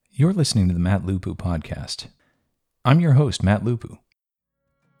You're listening to the Matt Lupu podcast. I'm your host, Matt Lupu.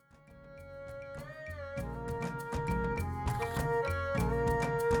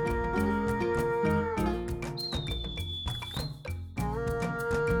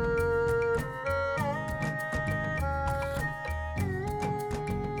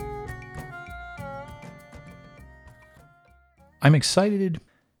 I'm excited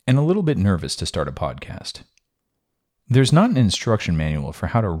and a little bit nervous to start a podcast. There's not an instruction manual for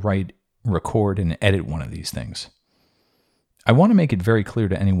how to write, record, and edit one of these things. I want to make it very clear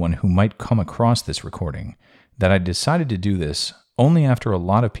to anyone who might come across this recording that I decided to do this only after a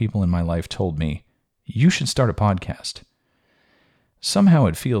lot of people in my life told me, you should start a podcast. Somehow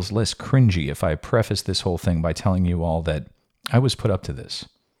it feels less cringy if I preface this whole thing by telling you all that I was put up to this.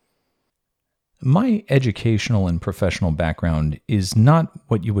 My educational and professional background is not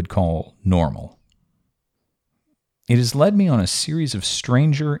what you would call normal. It has led me on a series of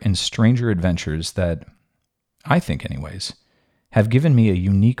stranger and stranger adventures that, I think anyways, have given me a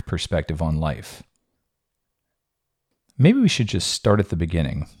unique perspective on life. Maybe we should just start at the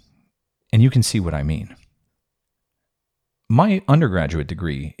beginning, and you can see what I mean. My undergraduate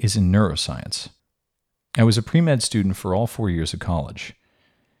degree is in neuroscience. I was a pre-med student for all 4 years of college.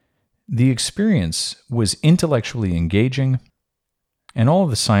 The experience was intellectually engaging, and all of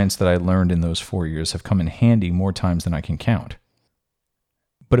the science that I learned in those 4 years have come in handy more times than I can count.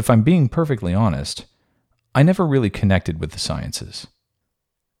 But if I'm being perfectly honest, I never really connected with the sciences.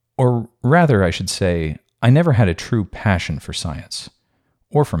 Or rather, I should say, I never had a true passion for science,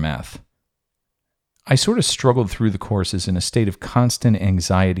 or for math. I sort of struggled through the courses in a state of constant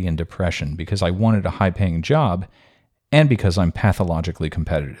anxiety and depression because I wanted a high-paying job and because I'm pathologically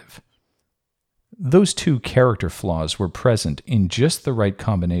competitive. Those two character flaws were present in just the right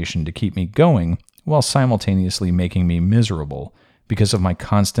combination to keep me going while simultaneously making me miserable because of my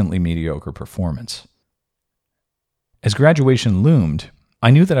constantly mediocre performance. As graduation loomed, I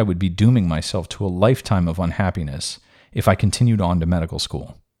knew that I would be dooming myself to a lifetime of unhappiness if I continued on to medical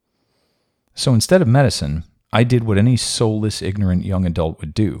school. So instead of medicine, I did what any soulless, ignorant young adult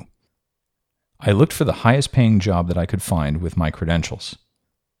would do. I looked for the highest paying job that I could find with my credentials.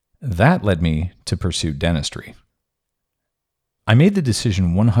 That led me to pursue dentistry. I made the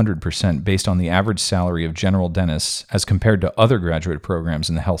decision 100% based on the average salary of general dentists as compared to other graduate programs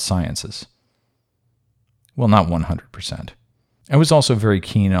in the health sciences. Well, not 100%. I was also very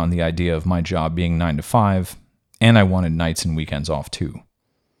keen on the idea of my job being 9 to 5, and I wanted nights and weekends off too.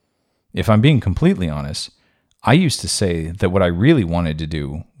 If I'm being completely honest, I used to say that what I really wanted to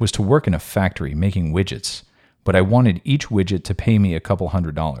do was to work in a factory making widgets, but I wanted each widget to pay me a couple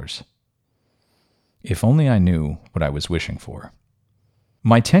 $100s. If only I knew what I was wishing for.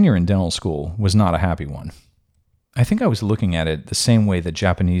 My tenure in dental school was not a happy one. I think I was looking at it the same way that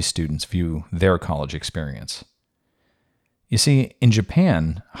Japanese students view their college experience. You see, in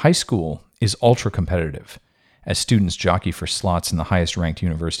Japan, high school is ultra-competitive, as students jockey for slots in the highest-ranked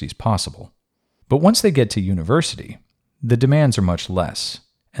universities possible. But once they get to university, the demands are much less,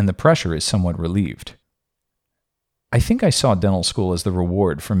 and the pressure is somewhat relieved. I think I saw dental school as the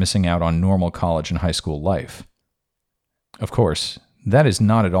reward for missing out on normal college and high school life. Of course, that is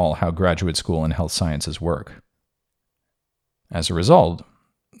not at all how graduate school and health sciences work. As a result,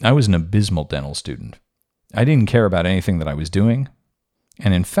 I was an abysmal dental student. I didn't care about anything that I was doing,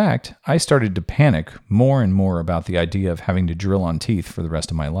 and in fact, I started to panic more and more about the idea of having to drill on teeth for the rest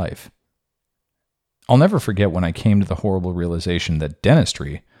of my life. I'll never forget when I came to the horrible realization that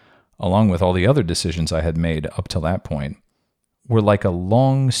dentistry, along with all the other decisions I had made up till that point, were like a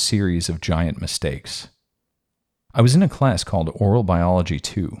long series of giant mistakes. I was in a class called Oral Biology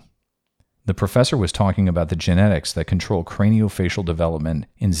 2. The professor was talking about the genetics that control craniofacial development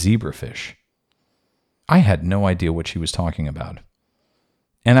in zebrafish. I had no idea what she was talking about,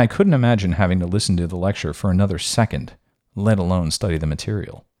 and I couldn't imagine having to listen to the lecture for another second, let alone study the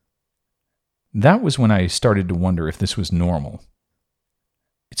material. That was when I started to wonder if this was normal.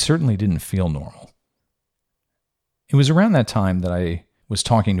 It certainly didn't feel normal. It was around that time that I was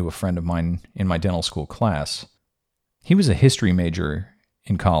talking to a friend of mine in my dental school class. He was a history major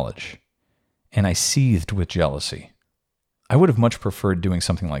in college, and I seethed with jealousy. I would have much preferred doing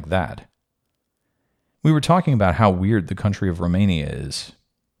something like that. We were talking about how weird the country of Romania is.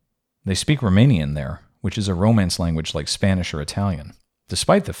 They speak Romanian there, which is a Romance language like Spanish or Italian,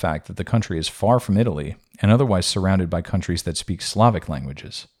 despite the fact that the country is far from Italy and otherwise surrounded by countries that speak Slavic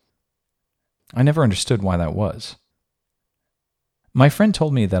languages. I never understood why that was. My friend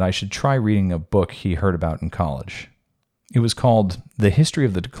told me that I should try reading a book he heard about in college. It was called The History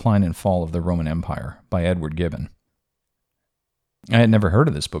of the Decline and Fall of the Roman Empire by Edward Gibbon. I had never heard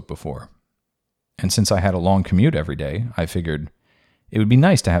of this book before. And since I had a long commute every day, I figured it would be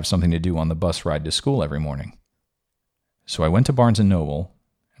nice to have something to do on the bus ride to school every morning. So I went to Barnes & Noble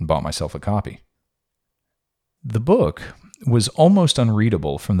and bought myself a copy. The book was almost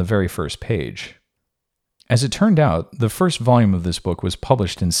unreadable from the very first page. As it turned out, the first volume of this book was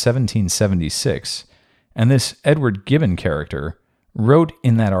published in 1776, and this Edward Gibbon character wrote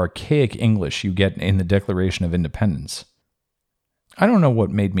in that archaic English you get in the Declaration of Independence. I don't know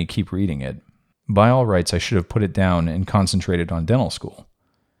what made me keep reading it. By all rights, I should have put it down and concentrated on dental school.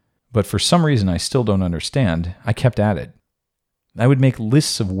 But for some reason I still don't understand, I kept at it. I would make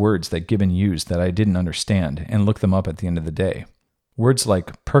lists of words that Gibbon used that I didn't understand and look them up at the end of the day. Words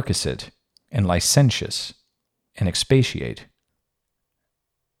like perquisite and licentious and expatiate.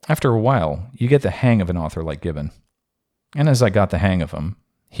 After a while, you get the hang of an author like Gibbon. And as I got the hang of him,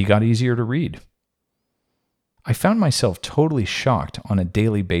 he got easier to read. I found myself totally shocked on a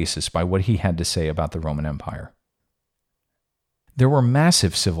daily basis by what he had to say about the Roman Empire. There were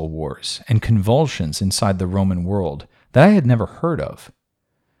massive civil wars and convulsions inside the Roman world that I had never heard of.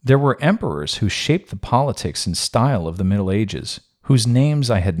 There were emperors who shaped the politics and style of the Middle Ages, whose names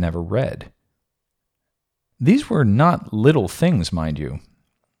I had never read. These were not little things, mind you.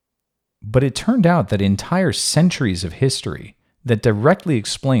 But it turned out that entire centuries of history that directly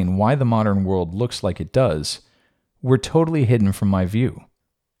explain why the modern world looks like it does were totally hidden from my view.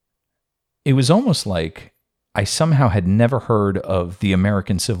 It was almost like I somehow had never heard of the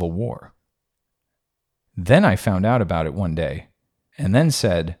American Civil War. Then I found out about it one day, and then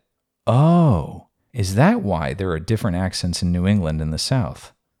said, "Oh, is that why there are different accents in New England and the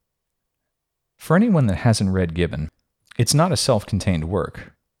South?" For anyone that hasn't read Gibbon, it's not a self-contained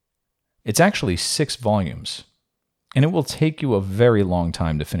work. It's actually 6 volumes, and it will take you a very long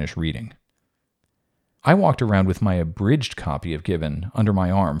time to finish reading. I walked around with my abridged copy of Gibbon under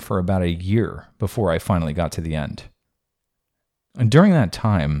my arm for about a year before I finally got to the end. And during that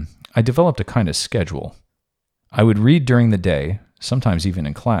time, I developed a kind of schedule. I would read during the day, sometimes even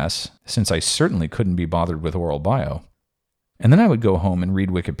in class, since I certainly couldn't be bothered with oral bio, and then I would go home and read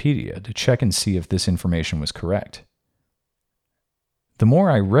Wikipedia to check and see if this information was correct. The more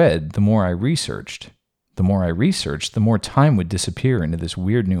I read, the more I researched. The more I researched, the more time would disappear into this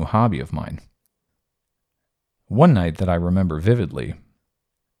weird new hobby of mine. One night that I remember vividly,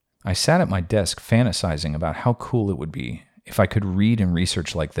 I sat at my desk fantasizing about how cool it would be if I could read and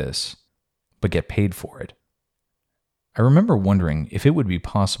research like this, but get paid for it. I remember wondering if it would be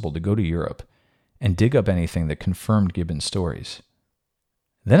possible to go to Europe and dig up anything that confirmed Gibbon's stories.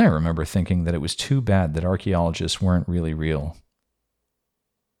 Then I remember thinking that it was too bad that archaeologists weren't really real.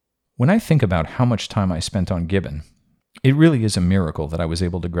 When I think about how much time I spent on Gibbon, it really is a miracle that I was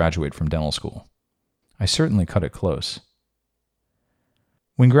able to graduate from dental school. I certainly cut it close.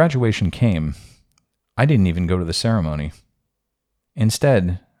 When graduation came, I didn't even go to the ceremony.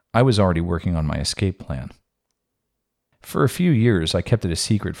 Instead, I was already working on my escape plan. For a few years, I kept it a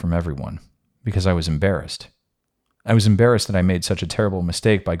secret from everyone, because I was embarrassed. I was embarrassed that I made such a terrible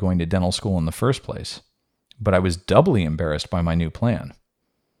mistake by going to dental school in the first place, but I was doubly embarrassed by my new plan.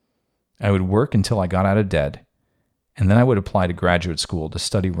 I would work until I got out of debt, and then I would apply to graduate school to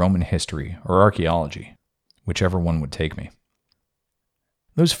study Roman history or archaeology, whichever one would take me.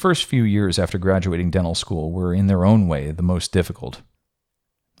 Those first few years after graduating dental school were in their own way the most difficult.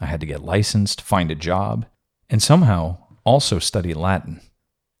 I had to get licensed, find a job, and somehow also study Latin.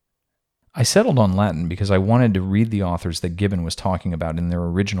 I settled on Latin because I wanted to read the authors that Gibbon was talking about in their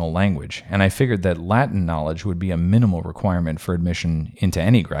original language, and I figured that Latin knowledge would be a minimal requirement for admission into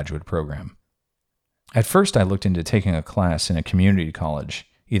any graduate program. At first, I looked into taking a class in a community college,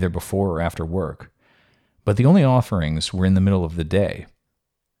 either before or after work, but the only offerings were in the middle of the day.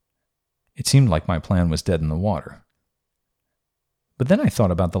 It seemed like my plan was dead in the water. But then I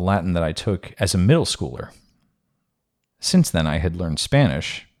thought about the Latin that I took as a middle schooler. Since then, I had learned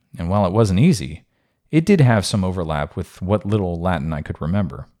Spanish, and while it wasn't easy, it did have some overlap with what little Latin I could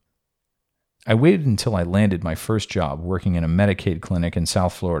remember. I waited until I landed my first job working in a Medicaid clinic in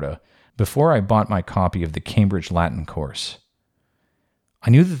South Florida before I bought my copy of the Cambridge Latin course. I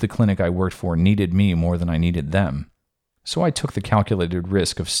knew that the clinic I worked for needed me more than I needed them, so I took the calculated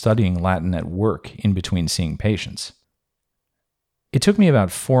risk of studying Latin at work in between seeing patients. It took me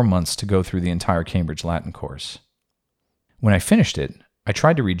about 4 months to go through the entire Cambridge Latin course. When I finished it, I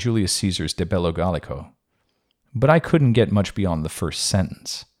tried to read Julius Caesar's De Bello Gallico, but I couldn't get much beyond the first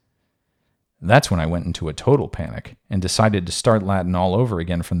sentence. That's when I went into a total panic and decided to start Latin all over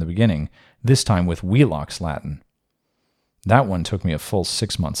again from the beginning, this time with Wheelock's Latin. That one took me a full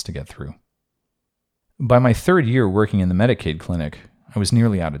 6 months to get through. By my third year working in the Medicaid clinic, I was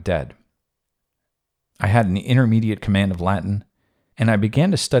nearly out of debt. I had an intermediate command of Latin, and I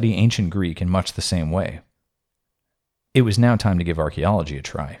began to study ancient Greek in much the same way. It was now time to give archaeology a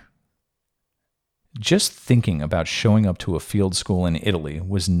try. Just thinking about showing up to a field school in Italy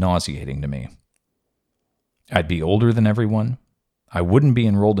was nauseating to me. I'd be older than everyone, I wouldn't be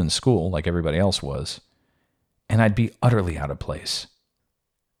enrolled in school like everybody else was, and I'd be utterly out of place.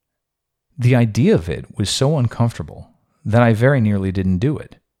 The idea of it was so uncomfortable that I very nearly didn't do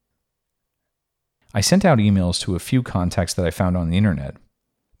it. I sent out emails to a few contacts that I found on the internet,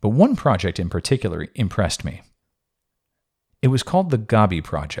 but one project in particular impressed me. It was called the Gabi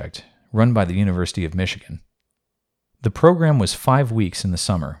Project, run by the University of Michigan. The program was 5 weeks in the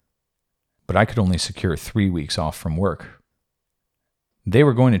summer, but I could only secure 3 weeks off from work. They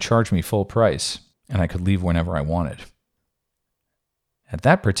were going to charge me full price, and I could leave whenever I wanted. At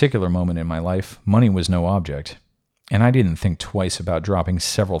that particular moment in my life, money was no object, and I didn't think twice about dropping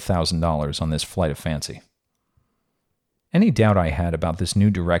several $1,000s on this flight of fancy. Any doubt I had about this new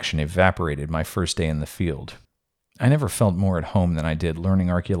direction evaporated my first day in the field. I never felt more at home than I did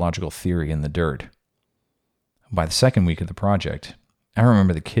learning archaeological theory in the dirt. By the second week of the project, I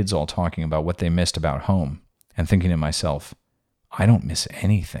remember the kids all talking about what they missed about home, and thinking to myself, I don't miss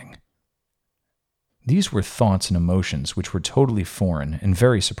anything. These were thoughts and emotions which were totally foreign and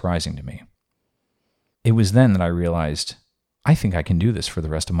very surprising to me. It was then that I realized, I think I can do this for the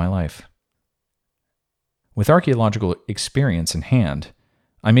rest of my life. With archaeological experience in hand,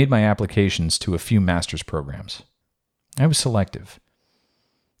 I made my applications to a few master's programs. I was selective.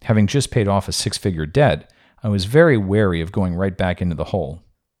 Having just paid off a 6-figure debt, I was very wary of going right back into the hole.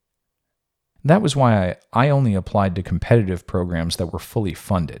 That was why I only applied to competitive programs that were fully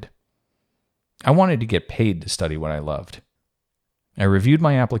funded. I wanted to get paid to study what I loved. I reviewed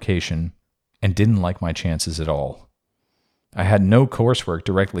my application and didn't like my chances at all. I had no coursework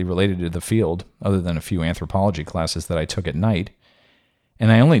directly related to the field, other than a few anthropology classes that I took at night,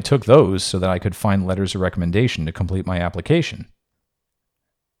 and I only took those so that I could find letters of recommendation to complete my application.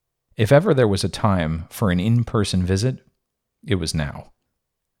 If ever there was a time for an in-person visit, it was now.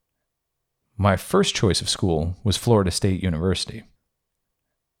 My first choice of school was Florida State University.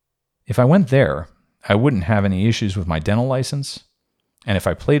 If I went there, I wouldn't have any issues with my dental license, and if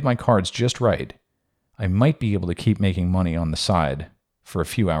I played my cards just right, I might be able to keep making money on the side for a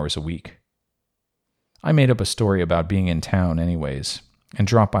few hours a week. I made up a story about being in town anyways, and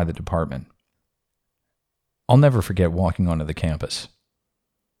dropped by the department. I'll never forget walking onto the campus.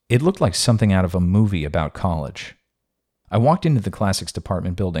 It looked like something out of a movie about college. I walked into the classics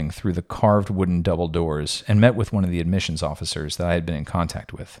department building through the carved wooden double doors and met with one of the admissions officers that I had been in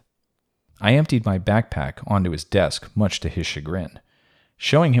contact with. I emptied my backpack onto his desk, much to his chagrin,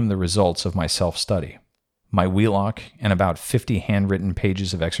 showing him the results of my self-study, my Wheelock and about 50 handwritten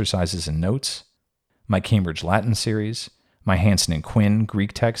pages of exercises and notes, my Cambridge Latin series, my Hansen and Quinn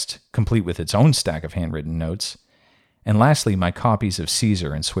Greek text, complete with its own stack of handwritten notes, and lastly my copies of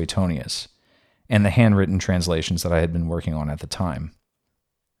Caesar and Suetonius, and the handwritten translations that I had been working on at the time.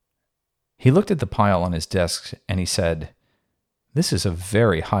 He looked at the pile on his desk and he said, "This is a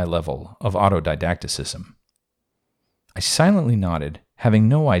very high level of autodidacticism." I silently nodded, having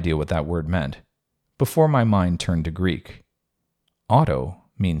no idea what that word meant, before my mind turned to Greek. Auto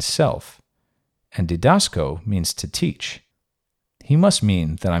means self, and didasko means to teach. He must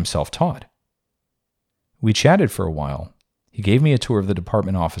mean that I'm self-taught. We chatted for a while. He gave me a tour of the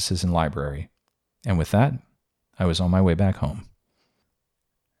department offices and library, and with that, I was on my way back home.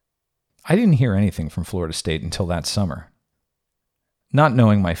 I didn't hear anything from Florida State until that summer. Not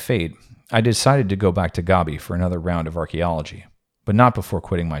knowing my fate, I decided to go back to Gabi for another round of archaeology, but not before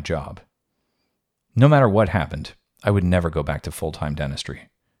quitting my job. No matter what happened, I would never go back to full-time dentistry.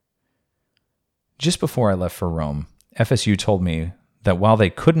 Just before I left for Rome, FSU told me that while they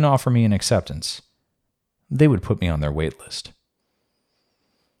couldn't offer me an acceptance, they would put me on their wait list.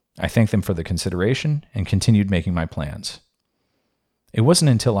 I thanked them for the consideration and continued making my plans. It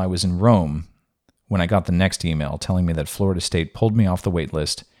wasn't until I was in Rome when I got the next email telling me that Florida State pulled me off the wait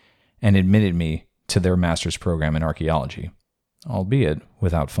list and admitted me to their master's program in archaeology, albeit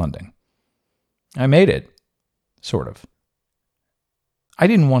without funding. I made it, sort of. I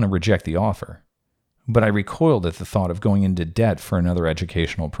didn't want to reject the offer, but I recoiled at the thought of going into debt for another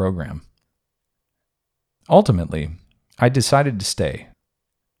educational program. Ultimately, I decided to stay,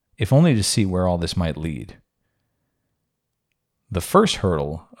 if only to see where all this might lead. The first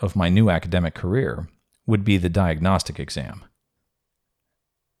hurdle of my new academic career would be the diagnostic exam.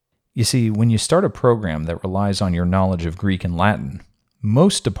 You see, when you start a program that relies on your knowledge of Greek and Latin,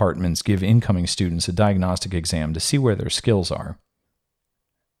 Most departments give incoming students a diagnostic exam to see where their skills are.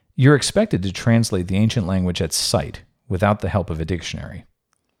 You're expected to translate the ancient language at sight without the help of a dictionary.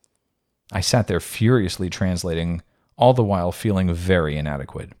 I sat there furiously translating, all the while feeling very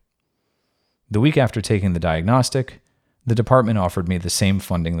inadequate. The week after taking the diagnostic, the department offered me the same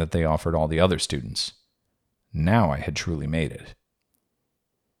funding that they offered all the other students. Now I had truly made it.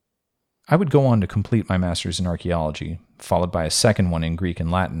 I would go on to complete my master's in archaeology, followed by a second one in Greek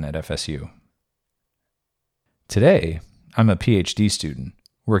and Latin at FSU. Today, I'm a PhD student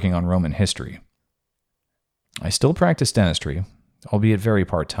working on Roman history. I still practice dentistry, albeit very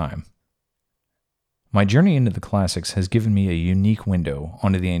part-time. My journey into the classics has given me a unique window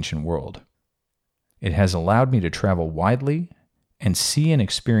onto the ancient world. It has allowed me to travel widely and see and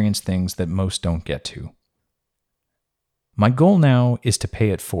experience things that most don't get to. My goal now is to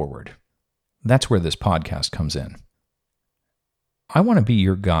pay it forward. That's where this podcast comes in. I want to be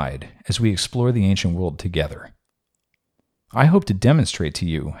your guide as we explore the ancient world together. I hope to demonstrate to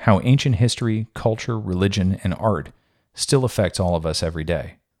you how ancient history, culture, religion, and art still affects all of us every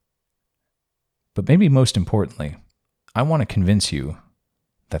day. But maybe most importantly, I want to convince you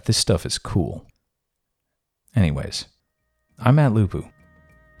that this stuff is cool. Anyways, I'm Matt Lupu.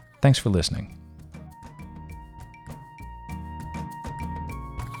 Thanks for listening.